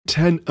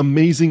10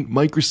 amazing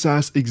micro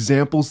SaaS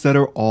examples that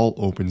are all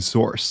open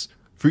source.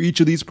 For each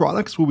of these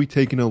products, we'll be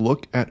taking a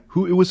look at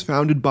who it was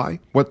founded by,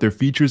 what their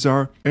features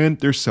are, and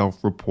their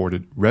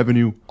self-reported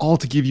revenue, all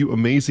to give you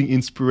amazing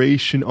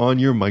inspiration on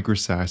your micro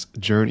SaaS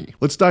journey.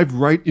 Let's dive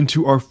right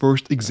into our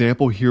first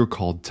example here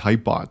called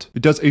Typebot.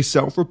 It does a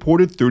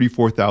self-reported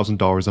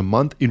 $34,000 a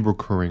month in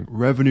recurring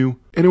revenue,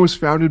 and it was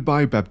founded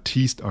by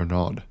Baptiste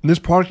Arnaud. And this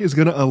product is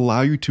going to allow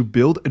you to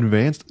build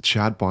advanced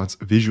chatbots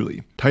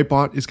visually.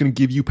 Typebot is going to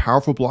give you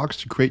powerful blocks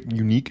to create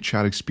unique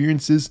chat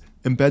experiences,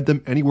 embed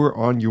them anywhere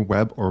on your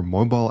web or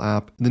mobile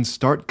app, and then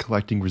start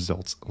collecting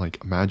results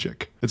like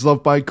magic. It's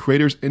loved by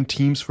creators and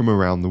teams from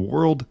around the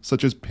world,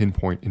 such as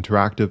Pinpoint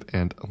Interactive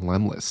and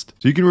Lemlist.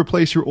 So you can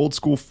replace your old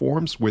school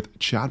forms with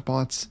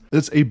chatbots.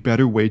 That's a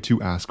better way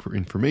to ask for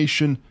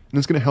information, and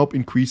it's going to help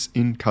increase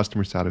in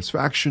customer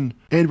satisfaction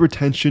and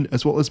retention,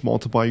 as well as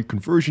multiply your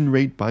conversion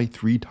rate by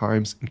 3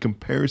 times in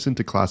comparison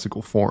to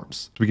classical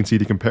forms. So we can see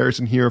the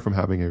comparison here from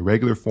having a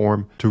regular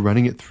form to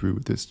running it through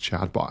this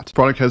chatbot. The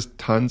product has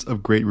tons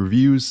of great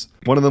reviews,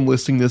 one of them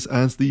listing this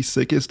as the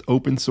sickest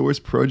open source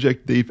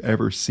project they've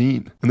ever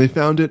seen. And they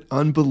found it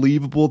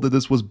unbelievable that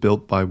this was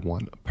built by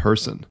one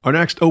person. Our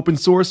next open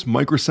source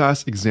micro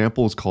SaaS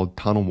example is called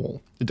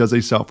Tunnelmole. It does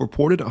a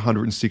self-reported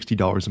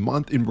 $160 a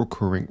month in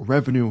recurring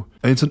revenue,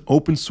 and it's an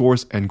open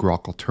source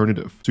ngrok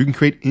alternative. So you can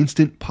create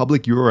instant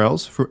public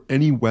URLs for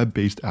any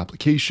web-based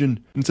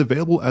application, and it's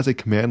available as a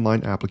command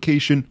line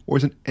application or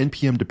as an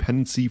NPM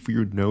dependency for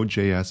your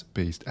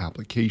Node.js-based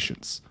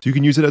applications. So you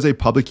can use it as a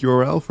public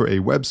URL for a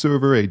web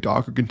server, a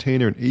Docker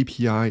container, an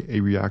API,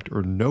 a React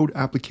or Node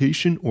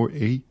application, or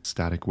a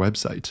static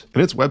website.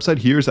 And its website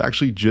here is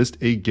actually just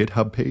a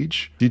GitHub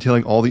page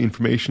detailing all the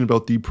information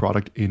about the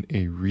product in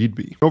a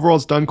README. Overall,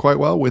 it's done quite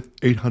well with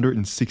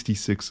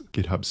 866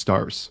 GitHub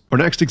stars. Our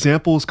next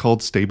example is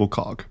called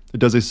Stablecog. It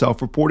does a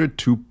self-reported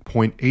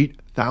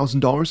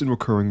 $2,800 in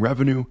recurring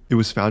revenue. It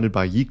was founded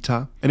by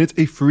Yikta, and it's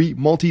a free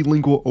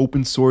multilingual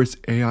open source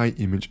AI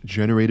image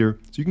generator,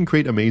 so you can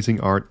create amazing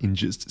art in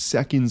just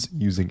seconds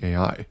using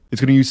AI.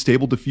 It's going to use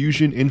stable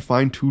diffusion and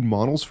fine-tuned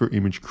models for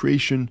image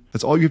creation.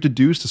 That's all you have to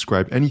do is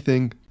describe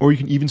anything, or you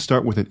can even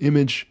start with an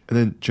image and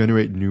then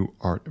generate new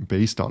art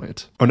based on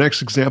it. Our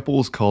next example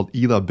is called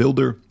Ela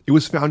Builder. It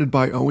was founded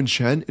by Owen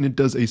Chen, and it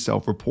does a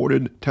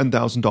self-reported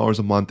 $10,000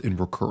 a month in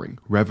recurring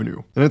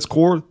revenue. And at its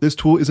core, this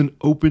tool is an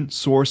open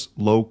source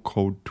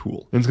low-code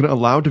tool. And it's going to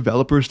allow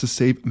developers to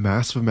save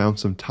massive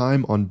amounts of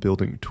time on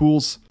building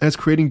tools, as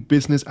creating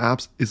business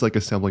apps is like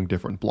assembling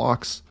different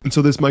blocks. And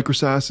so this micro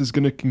SaaS is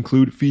going to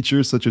include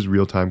features such as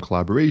real-time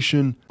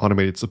collaboration,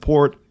 automated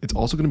support. It's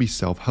also going to be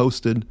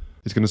self-hosted.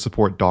 It's going to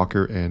support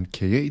Docker and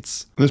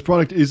K8s. And this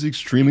product is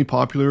extremely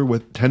popular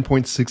with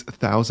 10.6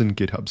 thousand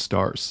GitHub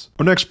stars.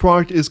 Our next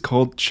product is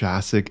called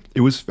Chaskiq. It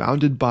was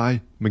founded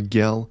by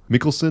Miguel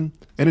Mikkelsen,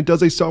 and it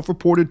does a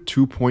self-reported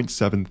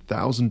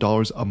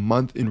 $2,700 a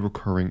month in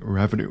recurring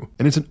revenue.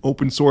 And it's an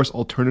open source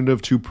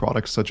alternative to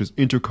products such as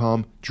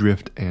Intercom,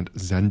 Drift, and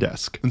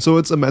Zendesk. And so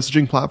it's a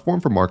messaging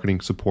platform for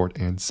marketing, support,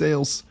 and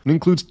sales. It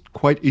includes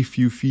quite a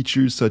few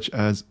features such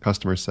as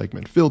customer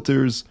segment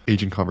filters,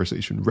 agent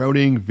conversation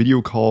routing,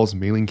 video calls,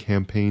 mailing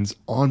campaigns,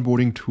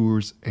 onboarding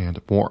tours,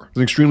 and more. It's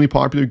an extremely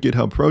popular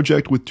GitHub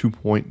project with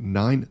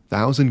 2.9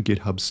 thousand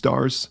GitHub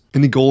stars.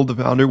 And the goal of the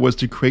founder was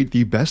to create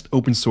the best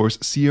open source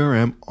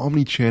CRM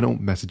omni-channel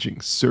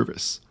messaging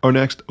service. Our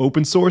next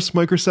open source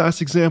micro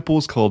SaaS example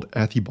is called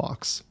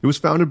Ethibox. It was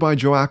founded by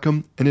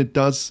Joachim, and it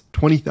does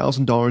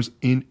 $20,000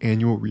 in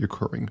annual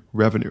recurring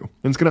revenue.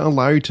 And it's going to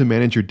allow you to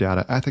manage your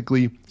data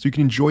ethically, so you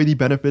can enjoy the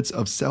benefits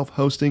of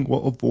self-hosting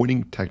while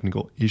avoiding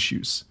technical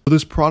issues. So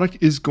this product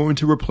is going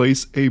to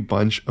replace a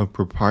bunch of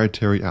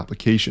proprietary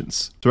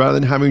applications. So rather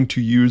than having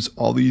to use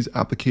all these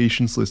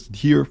applications listed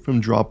here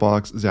from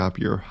Dropbox,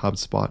 Zapier,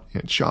 HubSpot,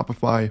 and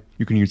Shopify,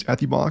 you can use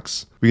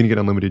Ethibox. We're going to get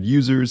unlimited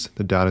users.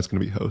 The data is going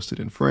to be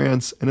hosted in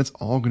France, and it's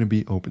all going to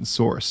be open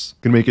source.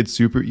 Going to make it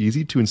super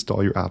easy to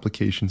install your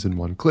applications in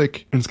one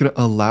click, and it's going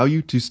to allow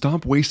you to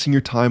stop wasting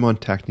your time on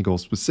technical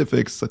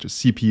specifics such as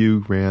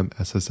CPU, RAM,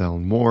 SSL,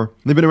 and more.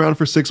 And they've been around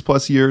for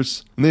 6+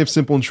 years, and they have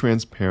simple and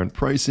transparent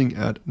pricing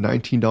at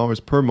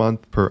 $19 per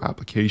month per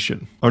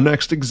application. Our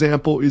next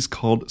example is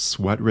called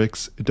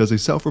Sweatrix. It does a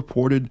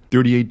self-reported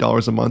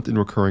 $38 a month in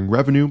recurring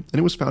revenue, and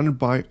it was founded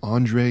by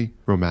Andre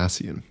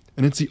Romasian.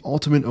 And it's the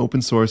ultimate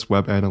open source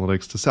web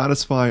analytics to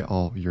satisfy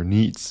all your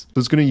needs. So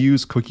it's going to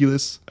use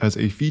cookieless as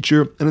a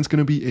feature, and it's going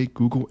to be a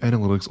Google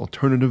Analytics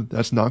alternative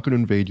that's not going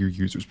to invade your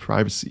users'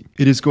 privacy.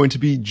 It is going to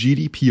be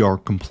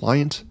GDPR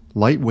compliant,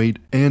 lightweight,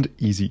 and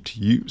easy to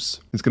use.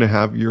 It's going to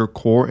have your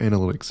core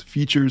analytics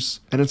features,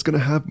 and it's going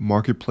to have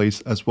marketplace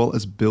as well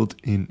as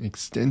built-in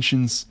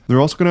extensions. They're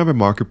also going to have a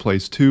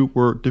marketplace too,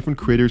 where different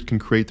creators can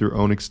create their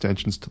own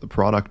extensions to the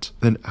product,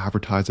 then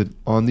advertise it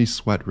on the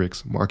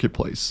Sweatrix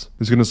marketplace.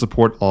 It's going to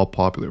support all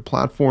popular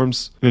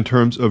platforms, and in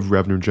terms of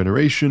revenue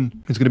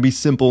generation, it's going to be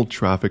simple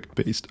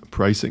traffic-based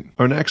pricing.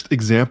 Our next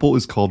example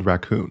is called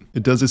Raccoon.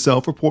 It does a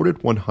self-reported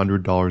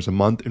 $100 a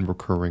month in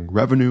recurring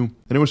revenue,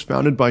 and it was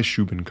founded by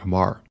Shubin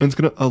Kumar. and it's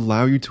going to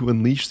allow you to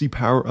unleash the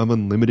power of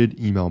unlimited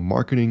email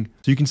marketing.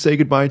 So you can say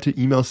goodbye to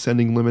email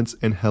sending limits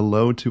and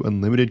hello to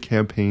unlimited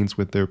campaigns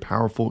with their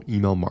powerful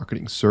email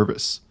marketing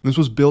service. This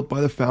was built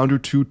by the founder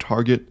to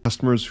target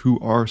customers who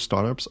are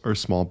startups or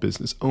small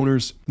business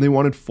owners. And they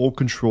wanted full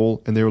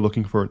control and they were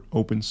looking for an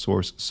open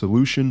source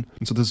solution.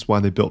 And so this is why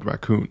they built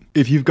Raccoon.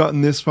 If you've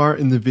gotten this far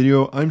in the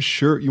video, I'm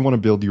sure you want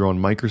to build your own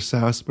micro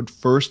SaaS, but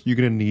first you're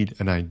going to need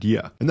an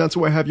idea. And that's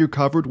why I have you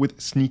covered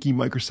with sneaky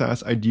micro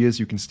SaaS ideas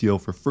you can steal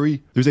for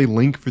free. There's a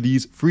link for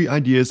these free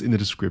ideas in the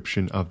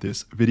description of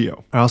this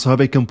video. I also have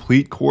a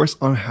complete course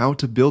on how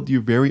to build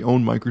your very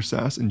own micro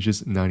SaaS in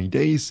just 90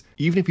 days,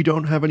 even if you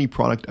don't have any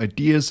product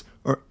ideas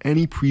or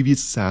any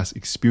previous SaaS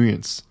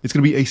experience. It's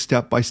going to be a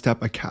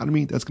step-by-step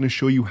academy that's going to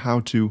show you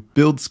how to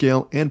build,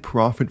 scale, and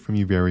profit from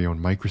your very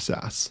own micro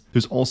SaaS.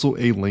 There's also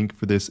a link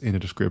for this in the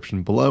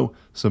description below,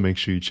 so make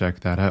sure you check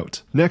that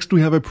out. Next,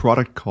 we have a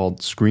product called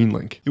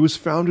ScreenLink. It was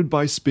founded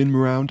by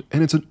SpinAround,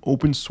 and it's an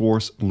open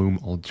source Loom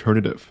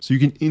alternative. So you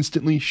can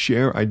instantly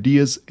share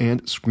ideas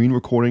and screen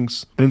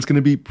recordings, and it's going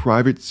to be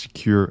private,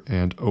 secure,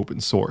 and open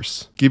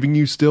source, giving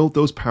you still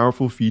those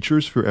powerful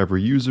features for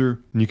every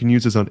user. And you can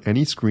use this on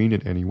any screen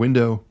in any window,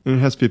 and it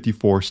has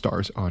 54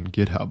 stars on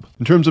GitHub.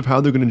 In terms of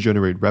how they're going to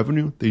generate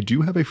revenue, they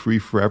do have a free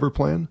forever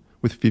plan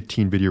with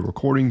 15 video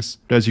recordings.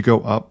 But as you go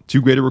up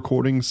to greater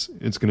recordings,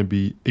 it's going to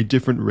be a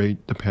different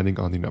rate depending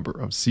on the number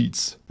of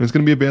seats. And it's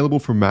going to be available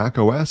for Mac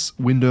OS,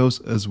 Windows,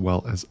 as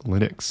well as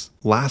Linux.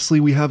 Lastly,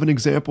 we have an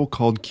example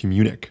called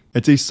Communic.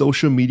 It's a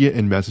social media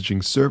and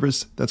messaging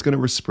service that's going to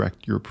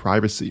respect your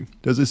privacy.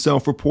 Does a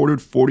self-reported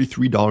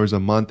 $43 a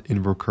month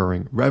in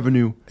recurring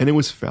revenue, and it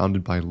was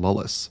founded by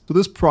Lullis. So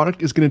this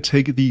product is going to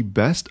take the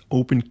best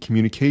open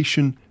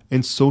communication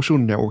and social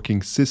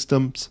networking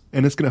systems,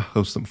 and it's going to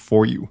host them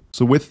for you.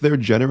 So with their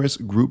generous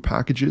group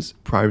packages,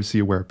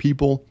 privacy-aware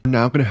people are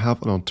now going to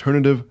have an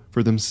alternative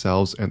for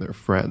themselves and their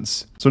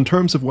friends. So in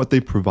terms of what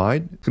they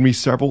provide, it's going to be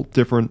several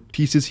different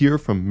pieces here,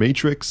 from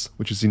Matrix,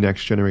 which is the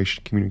next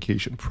generation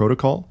communication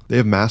protocol. They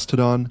have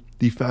Mastodon,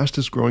 the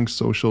fastest growing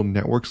social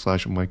network /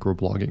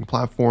 microblogging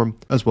platform,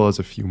 as well as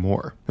a few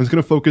more. And it's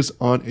going to focus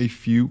on a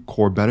few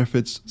core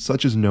benefits,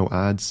 such as no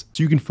ads,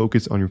 so you can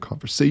focus on your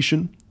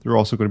conversation. They're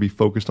also going to be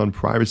focused on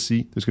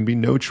privacy. There's going to be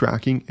no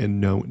tracking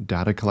and no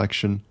data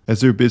collection.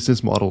 As their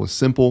business model is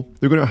simple,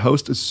 they're going to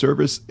host a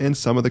service and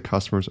some of the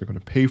customers are going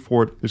to pay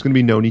for it. There's going to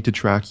be no need to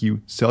track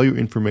you, sell your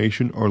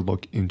information, or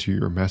look into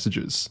your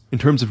messages. In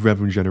terms of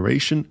revenue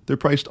generation, they're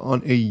priced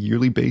on a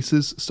yearly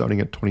basis,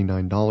 starting at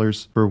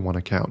 $29 for one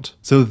account.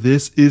 So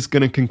this is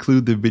going to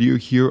conclude the video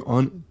here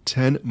on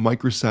 10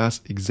 micro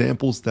SaaS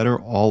examples that are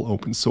all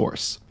open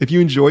source. If you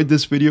enjoyed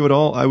this video at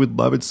all, I would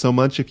love it so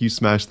much if you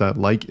smash that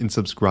like and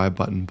subscribe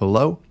button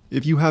below.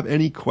 If you have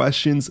any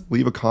questions,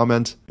 leave a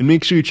comment, and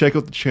make sure you check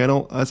out the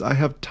channel, as I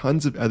have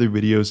tons of other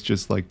videos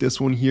just like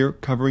this one here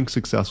covering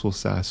successful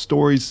SaaS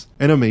stories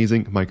and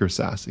amazing micro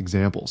SaaS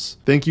examples.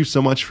 Thank you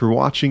so much for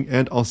watching,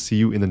 and I'll see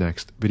you in the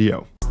next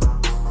video.